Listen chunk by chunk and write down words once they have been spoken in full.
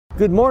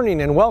Good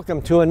morning and welcome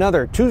to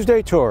another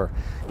Tuesday Tour.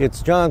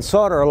 It's John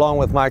Sautter along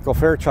with Michael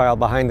Fairchild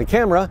behind the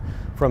camera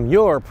from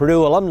your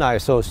Purdue Alumni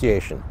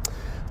Association.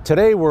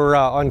 Today we're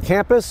on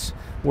campus.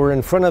 We're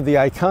in front of the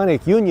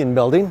iconic Union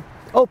building,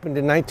 opened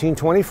in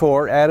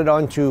 1924, added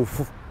on to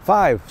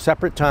 5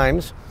 separate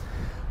times.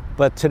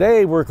 But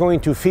today we're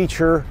going to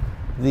feature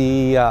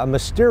the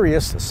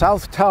mysterious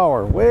South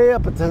Tower. Way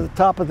up at the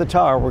top of the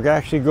tower, we're going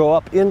to actually go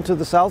up into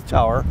the South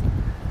Tower.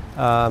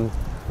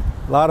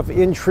 A lot of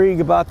intrigue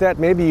about that.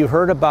 Maybe you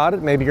heard about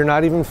it, maybe you're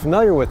not even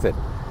familiar with it.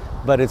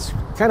 But it's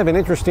kind of an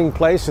interesting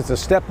place. It's a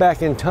step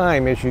back in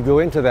time as you go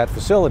into that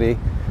facility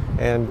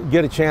and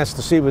get a chance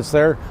to see what's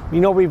there. You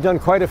know, we've done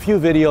quite a few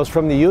videos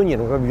from the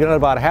Union. We've done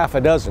about half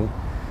a dozen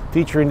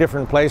featuring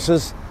different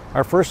places.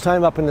 Our first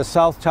time up in the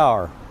South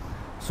Tower.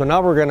 So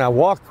now we're going to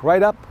walk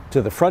right up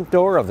to the front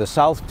door of the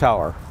South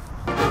Tower.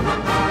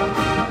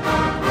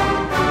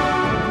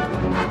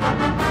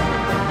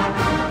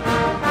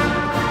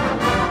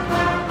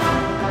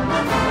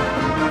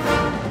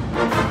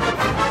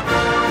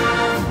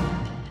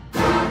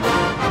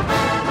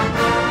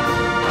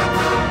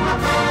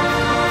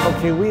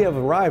 Okay, we have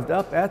arrived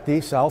up at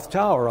the South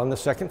Tower on the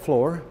second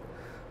floor.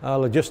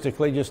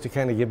 Logistically, just to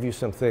kind of give you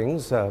some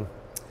things,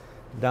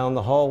 down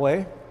the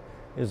hallway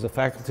is the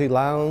faculty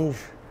lounge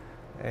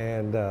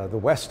and the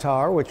West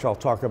Tower, which I'll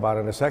talk about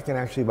in a second.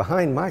 Actually,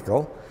 behind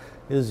Michael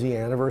is the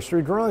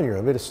anniversary drawing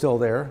room. It is still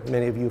there.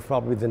 Many of you have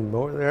probably been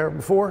there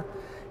before.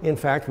 In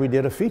fact, we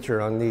did a feature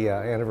on the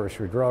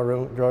anniversary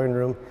drawing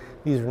room.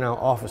 These are now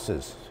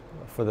offices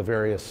for the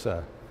various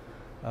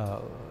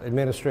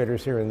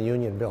administrators here in the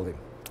Union building.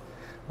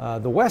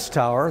 The West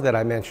Tower that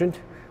I mentioned,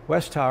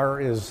 West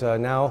Tower is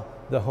now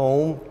the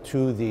home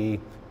to the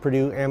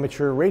Purdue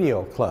Amateur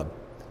Radio Club,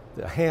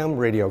 the Ham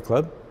Radio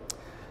Club.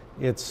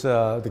 It's,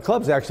 the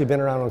club's actually been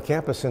around on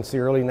campus since the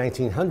early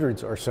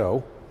 1900s or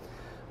so,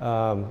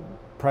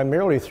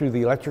 primarily through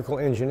the electrical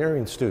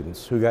engineering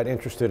students who got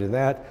interested in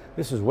that.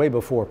 This is way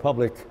before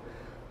public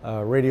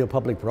radio,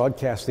 public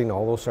broadcasting,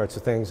 all those sorts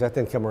of things. That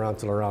didn't come around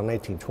until around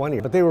 1920,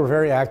 but they were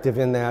very active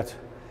in that.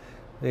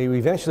 They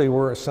eventually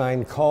were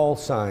assigned call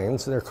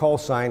signs. Their call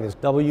sign is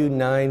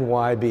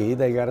W9YB.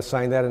 They got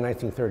assigned that in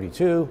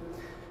 1932.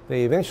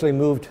 They eventually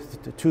moved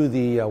to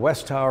the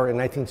West Tower in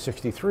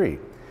 1963,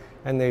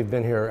 and they've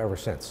been here ever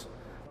since.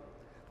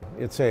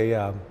 It's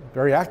a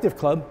very active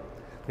club.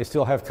 They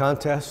still have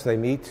contests. They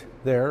meet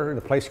there in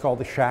a place called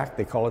the Shack.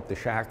 They call it the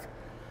Shack,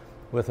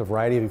 with a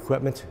variety of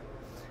equipment,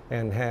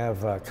 and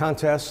have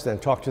contests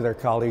and talk to their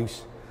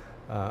colleagues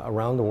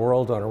around the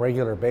world on a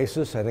regular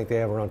basis. I think they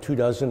have around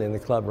 24 in the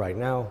club right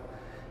now,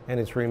 and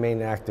it's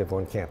remained active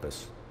on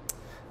campus.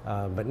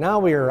 But now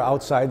we are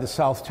outside the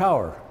South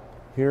Tower,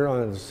 here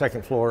on the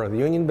second floor of the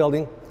Union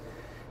building,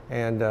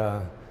 and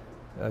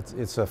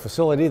it's a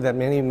facility that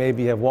many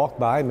maybe have walked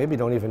by, maybe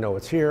don't even know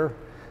it's here,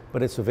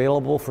 but it's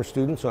available for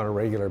students on a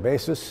regular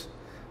basis.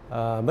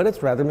 But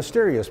it's rather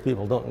mysterious.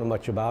 People don't know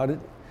much about it,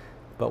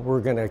 but we're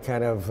going to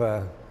kind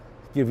of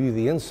give you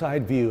the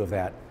inside view of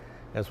that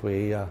as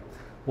we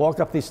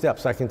walk up these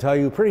steps. I can tell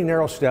you, pretty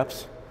narrow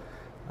steps,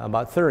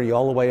 about 30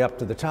 all the way up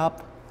to the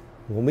top.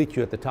 We'll meet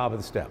you at the top of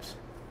the steps.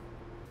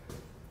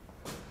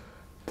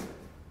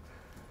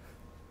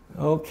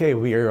 Okay,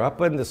 we are up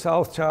in the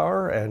South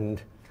Tower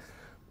and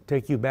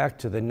take you back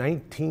to the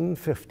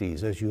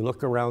 1950s as you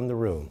look around the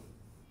room.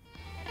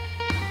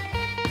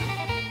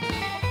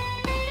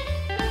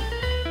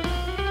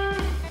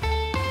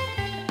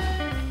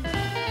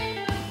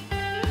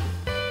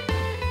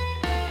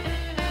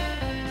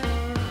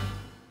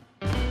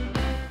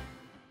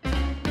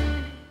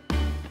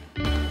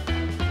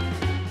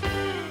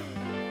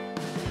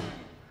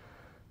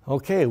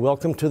 Okay,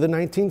 welcome to the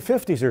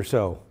 1950s or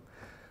so.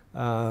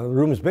 The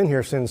room's been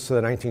here since the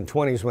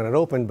 1920s when it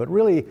opened, but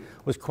really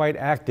was quite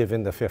active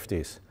in the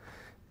 50s.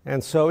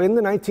 And so in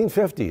the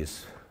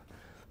 1950s,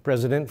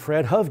 President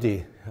Fred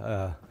Hovde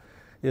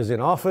is in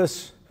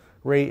office.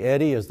 Ray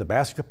Eddy is the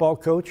basketball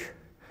coach.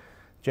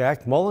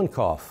 Jack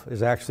Mollenkopf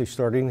is actually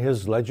starting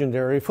his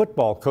legendary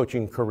football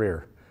coaching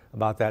career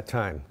about that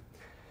time.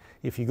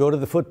 If you go to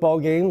the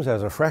football games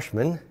as a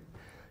freshman,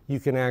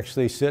 you can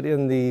actually sit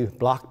in the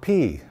Block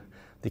P,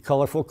 the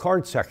colorful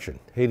card section.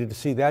 Hated to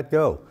see that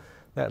go.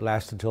 That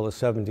lasted until the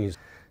 70s.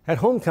 At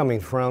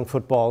homecoming around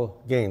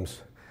football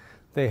games,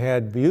 they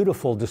had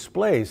beautiful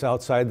displays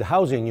outside the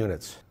housing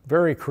units.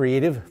 Very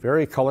creative,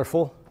 very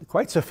colorful,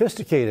 quite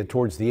sophisticated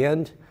towards the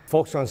end.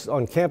 Folks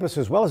on campus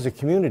as well as the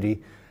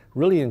community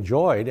really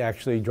enjoyed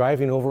actually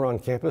driving over on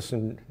campus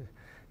and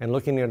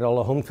looking at all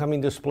the homecoming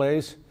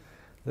displays.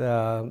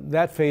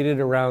 That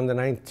faded around the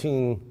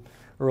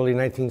early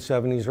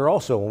 1970s, or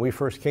also when we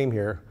first came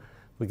here.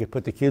 We could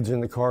put the kids in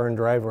the car and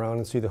drive around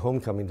and see the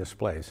homecoming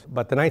displays.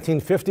 But the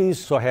 1950s,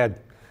 so I had,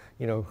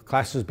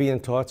 classes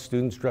being taught,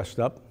 students dressed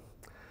up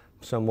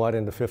somewhat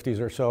in the 50s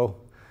or so,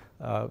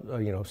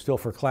 still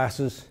for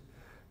classes.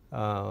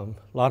 A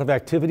lot of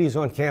activities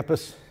on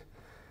campus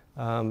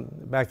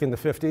back in the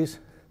 50s.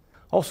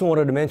 Also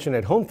wanted to mention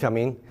at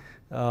homecoming,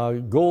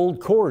 gold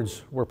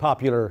cords were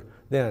popular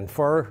then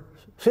for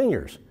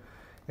seniors.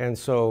 And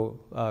so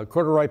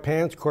corduroy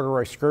pants,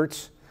 corduroy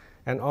skirts,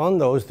 and on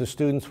those the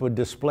students would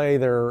display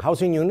their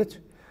housing unit,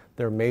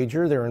 their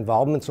major, their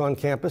involvements on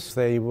campus.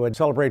 They would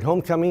celebrate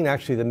homecoming.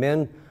 Actually, the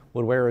men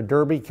would wear a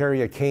derby,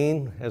 carry a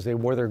cane as they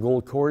wore their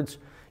gold cords.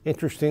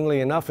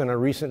 Interestingly enough, in a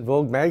recent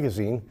Vogue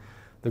magazine,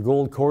 the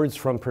gold cords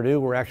from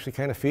Purdue were actually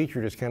kind of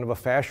featured as kind of a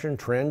fashion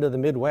trend of the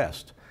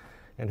Midwest.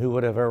 And who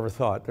would have ever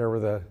thought there were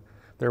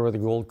the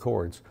gold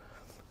cords.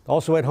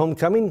 Also at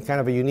homecoming,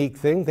 kind of a unique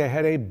thing, they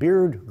had a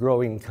beard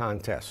growing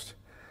contest.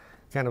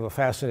 Kind of a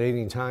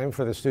fascinating time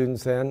for the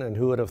students then, and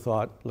who would have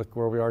thought, look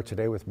where we are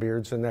today with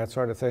beards and that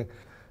sort of thing.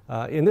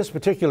 In this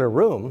particular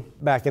room,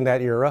 back in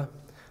that era,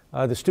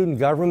 the student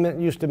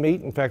government used to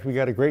meet. In fact, we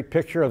got a great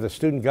picture of the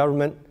student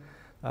government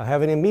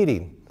having a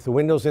meeting. The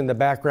windows in the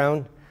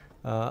background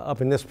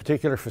up in this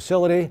particular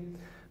facility.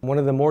 One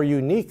of the more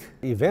unique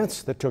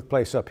events that took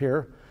place up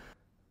here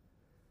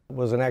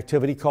was an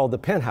activity called the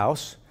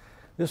Penthouse.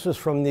 This was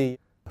from the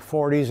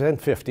 40s and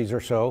 50s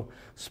or so,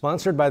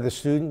 sponsored by the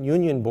Student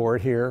Union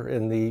Board here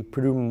in the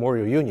Purdue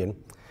Memorial Union.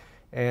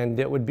 And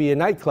it would be a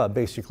nightclub,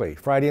 basically.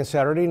 Friday and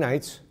Saturday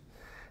nights,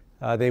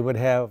 they would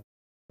have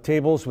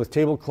tables with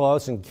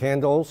tablecloths and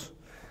candles.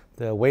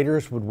 The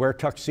waiters would wear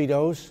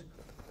tuxedos,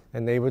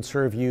 and they would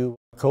serve you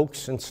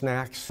Cokes and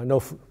snacks.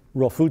 No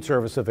real food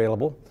service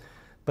available.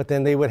 But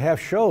then they would have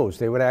shows.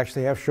 They would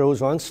actually have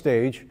shows on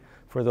stage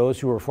for those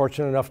who were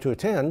fortunate enough to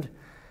attend.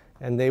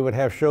 And they would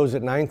have shows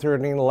at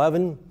 9:30 and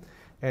 11.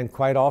 And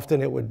quite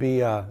often it would be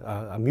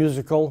a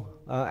musical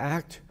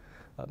act,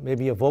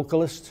 maybe a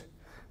vocalist.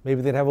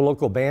 Maybe they'd have a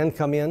local band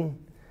come in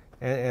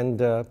and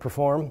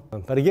perform.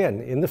 But again,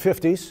 in the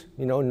 50s,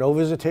 you know, no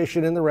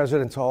visitation in the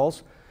residence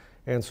halls.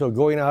 And so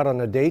going out on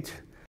a date,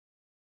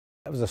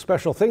 that was a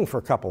special thing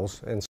for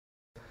couples. And so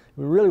it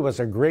really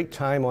was a great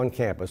time on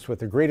campus with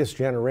the greatest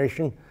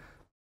generation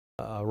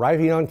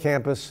arriving on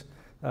campus.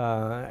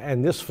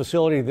 And this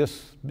facility,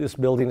 this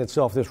building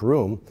itself, this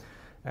room,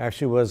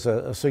 actually was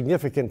a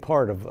significant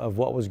part of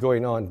what was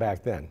going on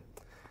back then.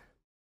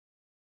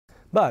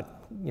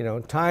 But, you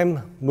know,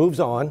 time moves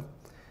on,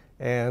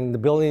 and the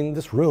building,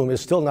 this room, is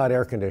still not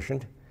air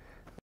conditioned.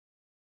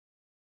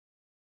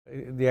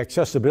 The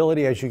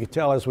accessibility, as you could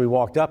tell as we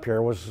walked up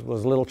here, was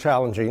a little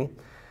challenging.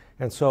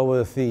 And so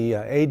with the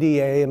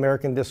ADA,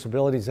 American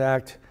Disabilities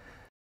Act,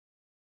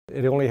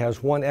 it only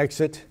has one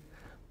exit.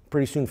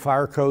 Pretty soon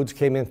fire codes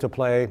came into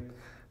play.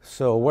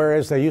 So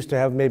whereas they used to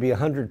have maybe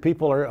 100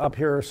 people up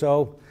here or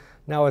so,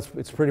 now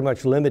it's pretty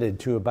much limited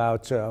to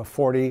about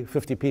 40,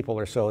 50 people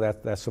or so.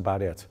 That's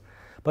about it.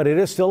 But it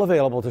is still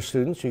available to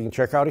students. You can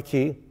check out a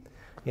key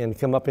and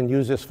come up and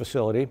use this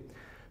facility.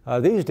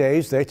 These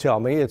days, they tell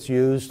me, it's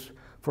used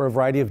for a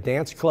variety of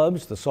dance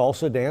clubs, the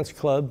Salsa Dance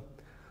Club,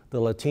 the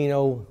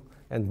Latino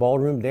and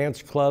Ballroom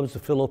Dance Clubs, the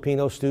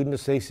Filipino Student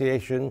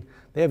Association.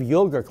 They have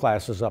yoga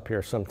classes up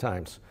here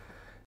sometimes.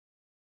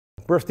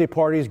 Birthday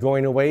parties,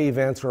 going away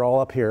events are all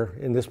up here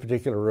in this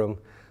particular room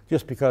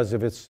just because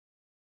of its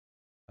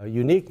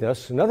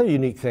uniqueness. Another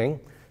unique thing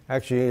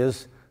actually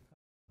is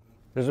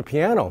there's a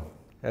piano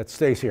that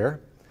stays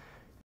here.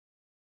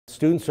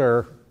 Students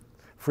are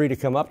free to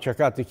come up, check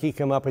out the key,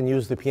 come up and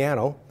use the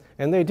piano,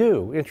 and they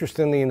do.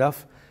 Interestingly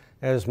enough,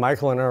 as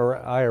Michael and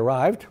I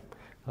arrived,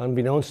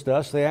 unbeknownst to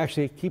us, they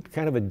actually keep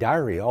kind of a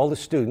diary. All the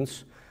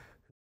students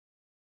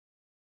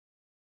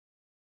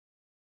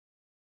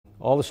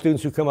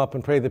who come up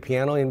and play the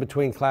piano in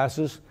between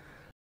classes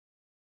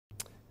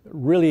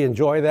really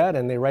enjoy that,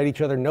 and they write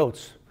each other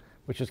notes,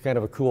 which is kind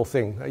of a cool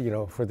thing, you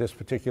know, for this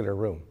particular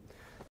room.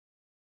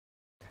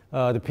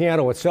 The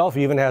piano itself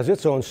even has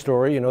its own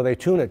story. You know, they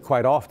tune it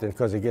quite often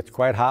because it gets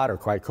quite hot or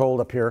quite cold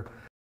up here.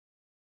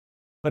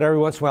 But every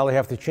once in a while they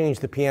have to change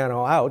the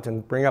piano out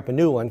and bring up a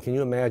new one. Can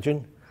you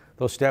imagine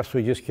those steps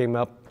we just came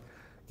up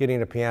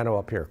getting a piano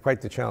up here? Quite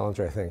the challenge,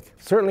 I think.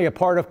 Certainly a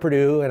part of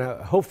Purdue, and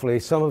hopefully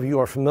some of you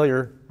are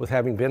familiar with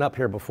having been up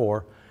here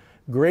before.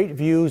 Great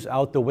views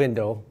out the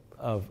window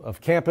of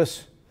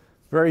campus,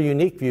 very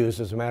unique views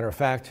as a matter of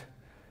fact.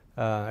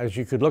 As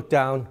you could look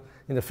down,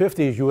 in the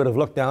 50s you would have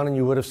looked down and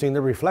you would have seen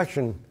the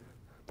reflection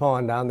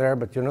pond down there,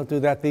 but you don't do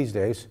that these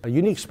days. A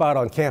unique spot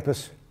on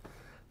campus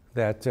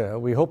that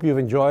we hope you've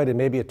enjoyed, and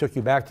maybe it took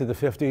you back to the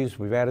 50s.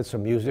 We've added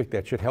some music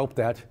that should help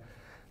that.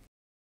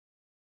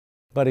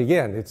 But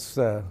again, it's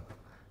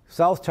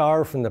South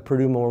Tower from the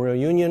Purdue Memorial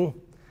Union.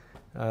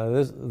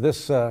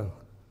 This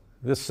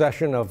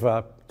session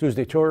of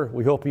Tuesday Tour,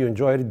 we hope you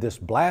enjoyed this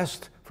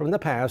blast from the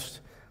past.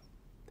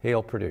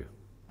 Hail Purdue.